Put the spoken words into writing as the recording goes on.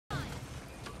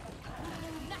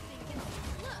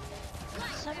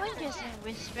voices and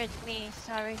whispered me.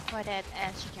 Sorry for that,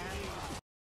 Ashton.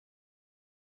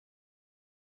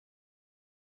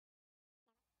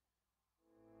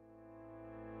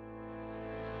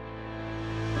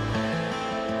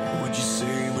 Would you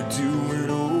say we're doing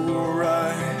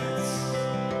alright?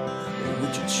 Or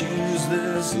would you change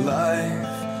this life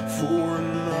for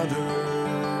another?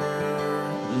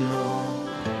 No.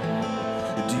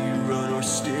 Do you run or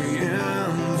stay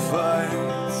and fight?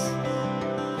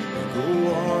 Or go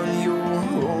on your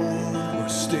own or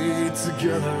stay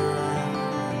together?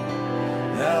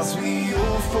 As we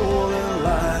all fall in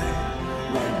line,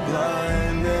 like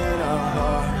blind in our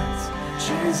hearts,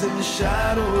 chasing the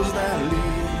shadows that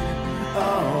lead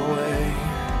our way.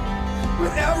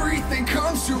 When everything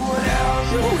comes to an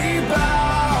end, we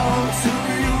bow to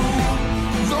you,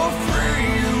 the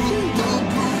free, the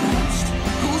bruised,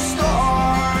 who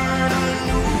start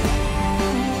anew.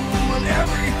 When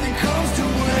everything comes to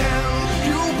an end,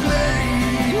 you play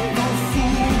the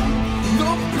fool.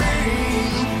 The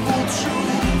painful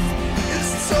truth is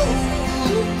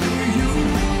told to you.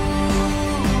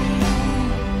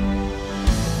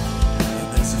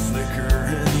 There's a flicker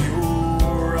in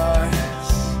your eyes,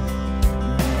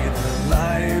 be it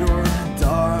light or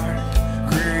dark,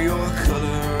 gray or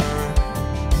color.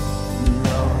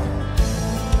 No,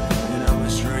 and I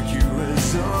would strike you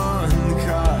as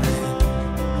unkind.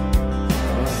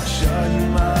 I'll shut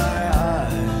my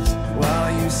eyes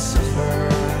while you suffer.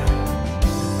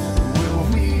 Will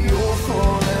we all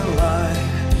fall in line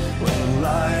when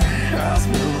light has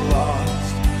been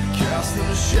lost, casting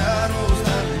the shadows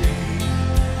that lead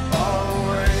our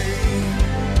way?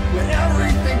 When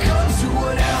everything comes to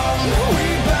an end, we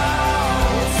bow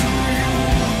to you,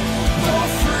 the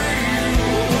free,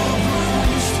 the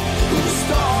bruised, who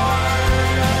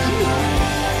start anew.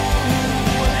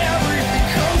 When everything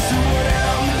comes to an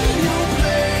end, you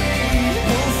play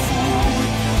the fool.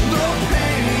 The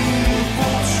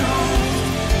painful truth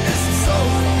is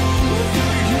told to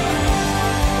you.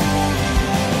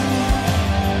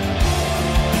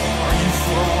 Are you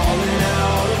falling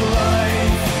out of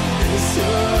life? Is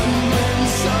sudden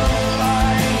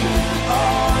sunlight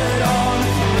on and on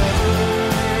forever?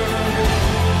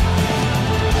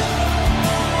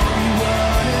 Are we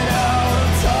running out of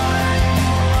time?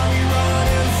 Are we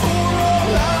running for our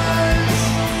lives?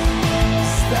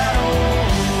 Is that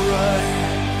alright?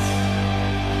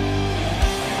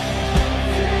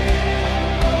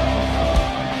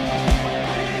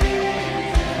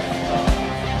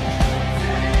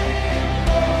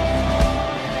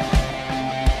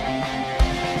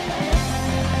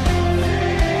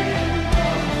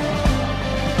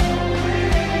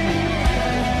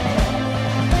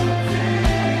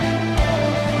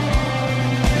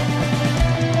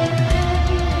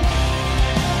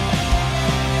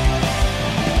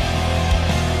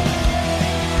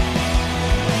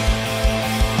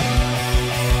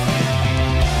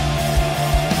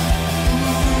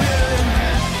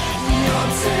 Your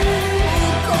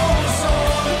tale goes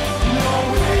on. No,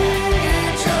 we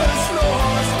just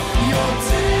lost. Your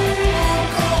tale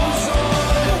goes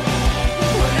on.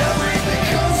 When everything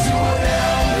comes to an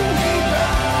end, we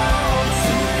bow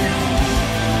to you,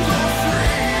 the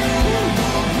free, the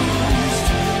bruised,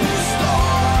 who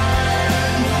start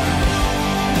anew.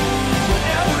 When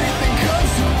everything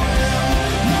comes to an end,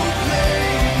 you play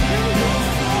the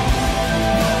fool.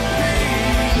 The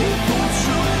painful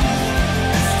truth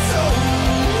is told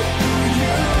to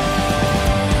you.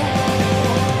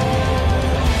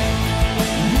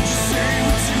 Would you say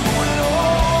we're doing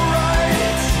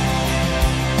alright?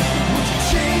 Would you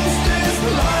change this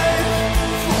life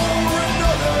for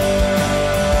another?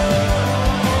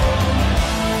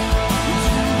 Would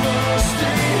you rather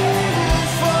stay and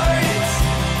fight?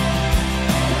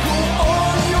 Go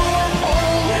on your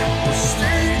own or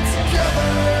stay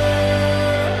together?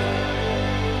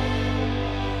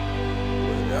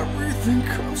 When everything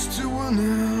comes to an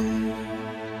end.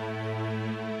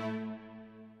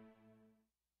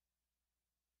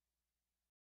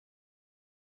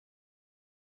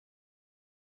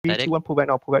 Three, two, one, pull back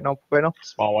now, pull back now, pull back now.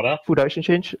 Small water. Full direction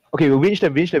change. Okay, we'll winch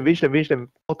them, winch them, winch them, winch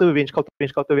them. Counter winch, counter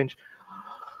winch, counter winch.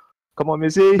 Come on,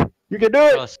 Missy. You can do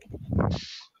it! Cross.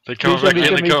 They come Winch back them,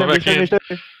 in, winch they them, come winch back them, in. winch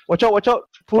them. Watch out, watch out.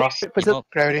 Pull, Cross. pressure, Smoke.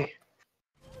 Gravity.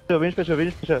 winch pressure,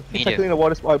 winch pressure. Medium. Tackling the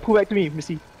water spot. Pull back to me,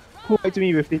 Missy. Pull back to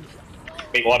me, Rifty.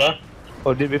 Big water.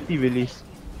 Oh, did Rifty release?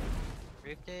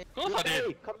 Rifted. Of course I did.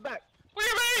 Hey, come back. What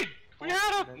do you mean? We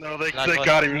had him. No, they Last one.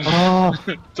 got him. Oh,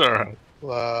 It's alright.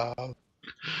 Wow.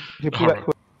 okay, pull back,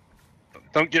 pull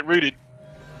Don't get rooted.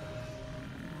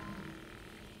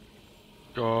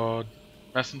 God.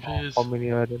 Messengers. How many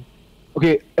are there?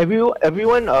 Okay,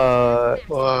 everyone,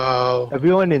 Wow.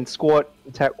 everyone in squad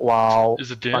attack. Wow.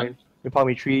 Is it down? Fine. Empower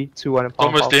me. 3, 2, 1. It's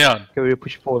almost down. Okay, we're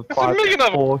pushing forward. That's a 5, million of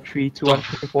 'em. 4, 3, 2, 1.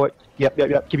 Pushing forward. Yep.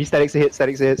 Give me statics to hit.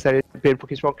 Statics to hit. Static. Been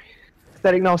fucking strong.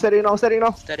 Static now. Static now. Static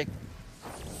now. Static.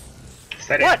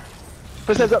 Static. What?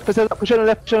 Press heads up. Press heads up. Push on the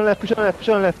left. Push on the left. Push on the left. Push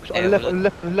on the left. Push on the left. On the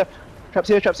left. On the left. Traps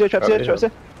here. Traps here. Traps here. Traps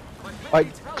here. Alright,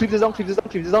 cleave this down, cleave this down,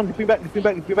 cleave this down, looping back, looping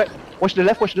back, looping back. Watch the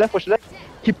left, watch the left, watch the left.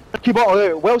 Keep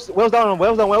out, wells down,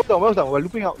 wells down, wells down, wells down. We're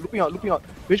looping out, looping out, looping out.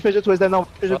 Reach pressure towards them now,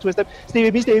 pressure towards them. Stay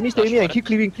with me, stay with me, stay with me, and keep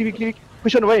cleaving, cleaving, cleaving.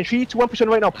 Push on the right in 3, 2, 1, push on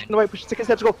the right now, push on the right, push second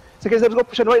steps go, push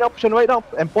on the right now, push on the right now.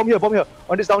 And bomb here,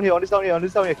 on this down here, on this down here, on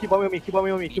this down here. Keep bombing with me, keep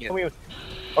bombing with me, keep bombing with me.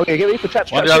 Okay, get ready for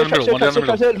traps, One traps down here, the middle, traps here, one down traps the here,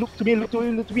 traps here. Loop to me, loop to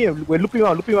me, loop to me. We're looping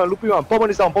around, looping around, looping around. Bomb on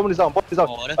this down, bomb on this down, bomb on this down.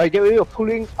 Alright, get ready for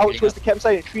pulling out towards the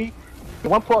campsite in 3.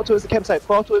 One pull out towards the campsite,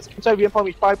 pull out towards the campsite, re-empower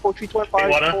me, 5, 4, 3, 2, 1,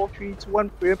 5, 4, 3, 2,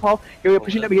 1, re-empower. We're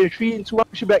pushing them again, 3, 2, 1,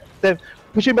 pushing back, then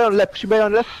pushing back on the left, pushing back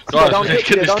on the left. God, Down, get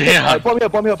this down. Alright, bomb here,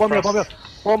 bomb here, bomb here, bomb here.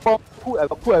 Bomb, pull, I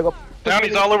got.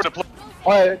 Downey's all over the place.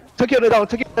 Alright, take it on the down,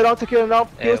 take it on the down, take it on the down,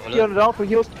 Yeah, heals, take it on the down, for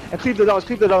heals, and cleave the downs,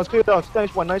 cleave the downs, cleave the downs.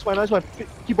 Nice one, nice one, nice one.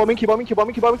 Keep bombing, keep bombing, keep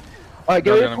bombing, keep bombing. Alright,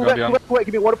 get ready, pull back,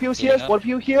 give me water pills here, water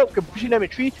pill here. Okay, pushing them in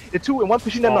 3, in 2, and 1,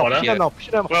 pushing them now, pushing them now,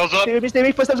 pushing them now. Wells up. Stay with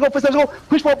me, first steps go,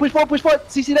 push forward,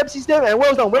 CC them, and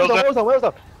wells down,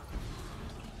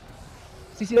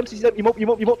 CC them,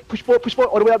 emote, push forward,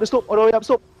 all the way up the slope,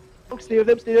 Stay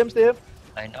with them.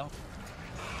 I know.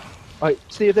 Alright,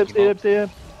 stay with them.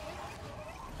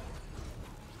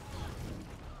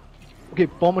 Okay,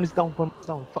 bomb on is down,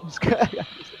 fuck this guy.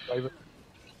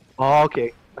 Oh,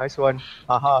 okay, nice one,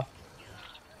 haha.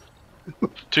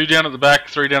 2 down at the back,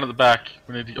 3 down at the back.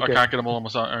 We need to, Okay. I can't get them all on my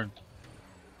own.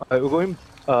 Alright, we're going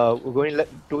to let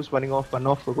those running off run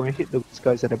off, we're going to hit those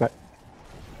guys at the back.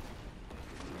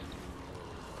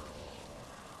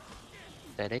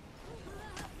 Static.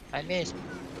 I missed.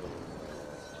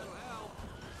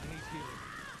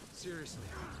 Seriously.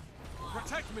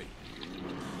 Protect me!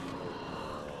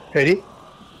 Ready?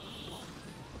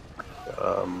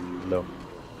 No.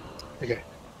 Okay.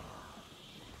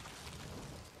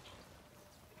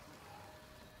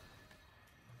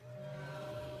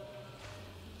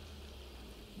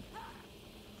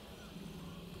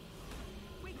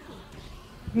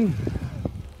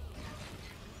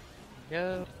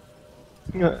 Yo,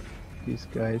 Yeah. These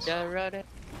guys. yeah, run it.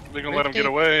 We gonna let him get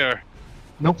away, or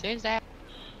Change that.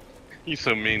 he's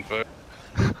so mean, fuck.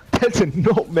 That's a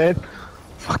note, man.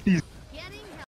 Fuck these